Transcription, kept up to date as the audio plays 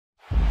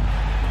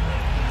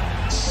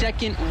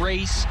second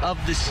race of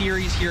the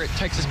series here at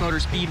Texas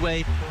Motor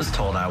Speedway. I was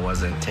told I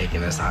wasn't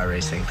taking this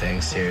iRacing thing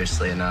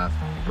seriously enough.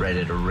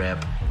 Ready to rip.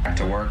 Back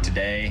to work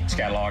today. Just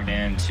got logged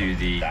into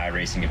the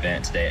iRacing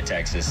event today at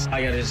Texas.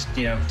 I gotta just,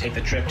 take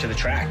the trip to the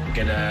track. It's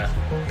gonna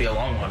be a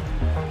long one.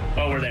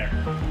 Oh, we're there.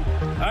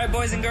 All right,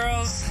 boys and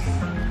girls,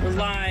 we're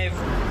live.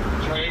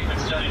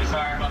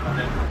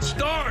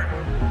 Start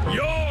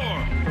your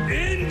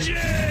engine!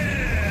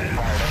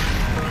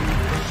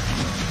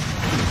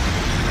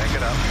 Back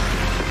it up.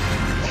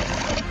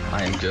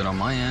 I am good on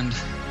my end.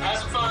 Have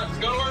some fun. Let's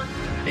go to work.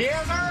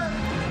 Yes,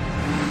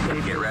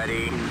 sir. Get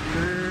ready.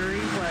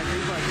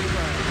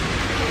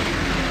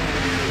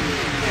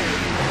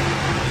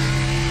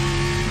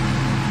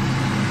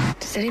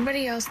 Does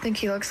anybody else think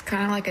he looks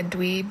kind of like a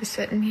dweeb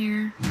sitting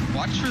here?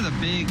 Watch for the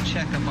big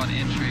checkup on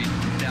entry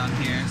down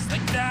here. Just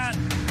like that.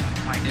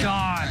 Oh my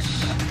gosh.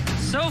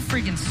 So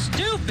freaking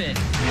stupid.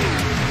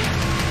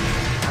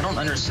 I don't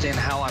understand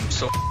how I'm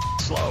so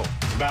slow.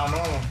 About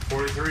normal.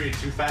 43,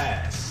 too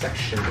fast.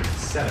 Section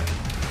 7.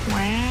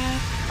 Wow.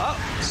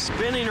 Oh,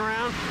 spinning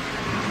around.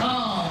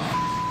 Oh,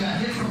 got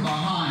hit from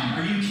behind.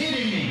 Are you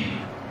kidding me?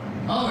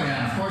 Oh,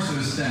 yeah, of course it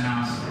was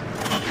Stenhouse.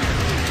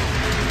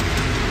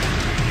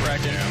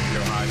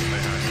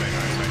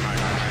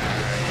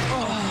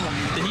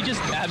 Did he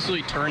just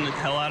absolutely turn the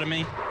hell out of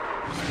me?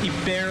 He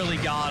barely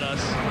got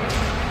us.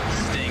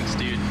 Stinks,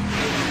 dude.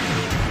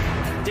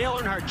 Dale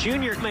Earnhardt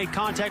Jr. made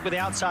contact with the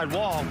outside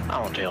wall.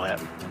 I don't feel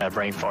that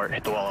brain fart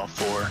hit the wall off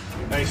 4.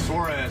 Hey,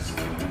 Suarez.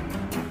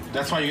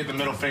 That's why you get the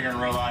middle finger in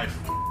real life.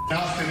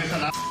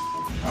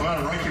 I'm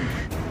gonna wreck him.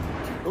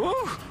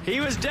 Ooh, he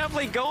was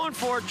definitely going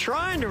for it,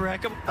 trying to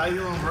wreck him. I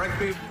don't wreck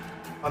me.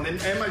 And then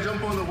Emma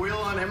jump on the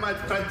wheel and Emma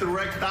tried to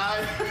wreck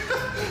die.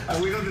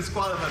 And we don't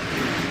disqualify.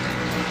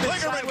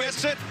 Klingerman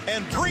gets it,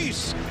 and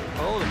Priest.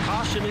 Oh, the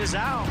caution is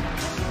out.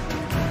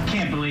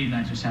 Can't believe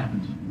that just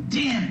happened.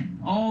 Damn it,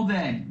 all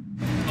day.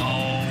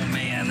 Oh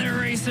man, they're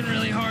racing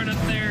really hard up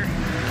there.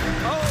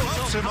 Oh,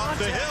 Bumps him up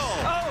the hill.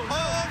 Oh,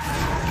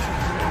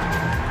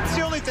 It's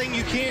the only thing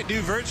you can't do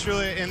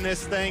virtually in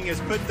this thing is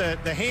put the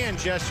hand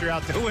gesture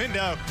out the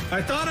window.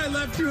 I thought I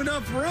left you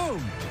enough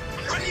room.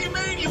 What do you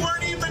mean? You were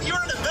in the middle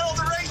of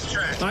the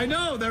racetrack. I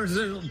know, there's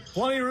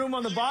plenty of room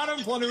on the bottom,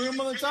 plenty of room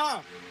on the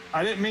top.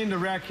 I didn't mean to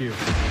wreck you.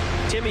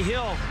 Timmy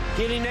Hill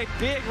getting a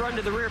big run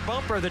to the rear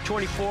bumper of the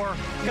 24.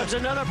 Comes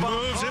another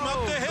bump. Moves him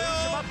up the hill.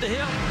 Moves him up the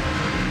hill.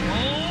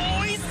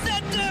 Oh, he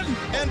sent him.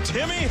 And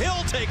Timmy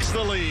Hill takes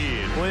the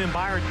lead. William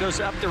Byron goes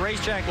up the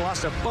racetrack,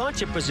 lost a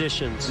bunch of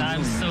positions.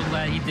 I'm so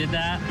glad he did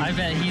that. I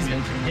bet he's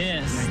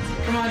pissed.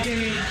 Come on,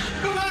 Timmy.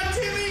 Come on,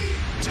 Timmy.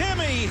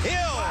 Timmy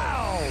Hill.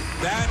 Wow.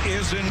 That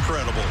is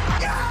incredible.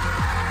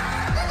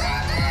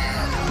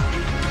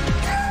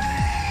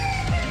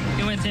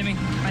 Good win, Timmy.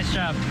 Nice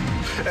job.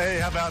 Hey,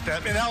 how about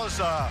that? Man, that was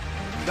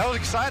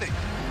exciting.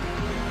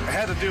 I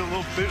had to do a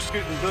little boot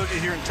scoot and boogie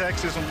here in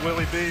Texas on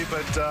Willie B,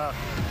 but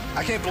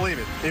I can't believe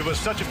it. It was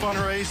such a fun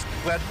race.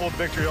 Glad to pull the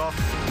victory off.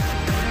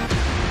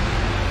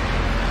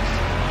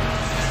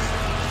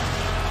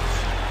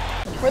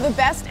 For the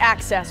best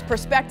access,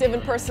 perspective,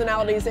 and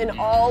personalities in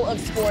all of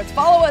sports,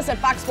 follow us at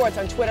Fox Sports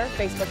on Twitter,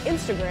 Facebook,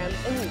 Instagram,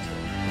 and YouTube.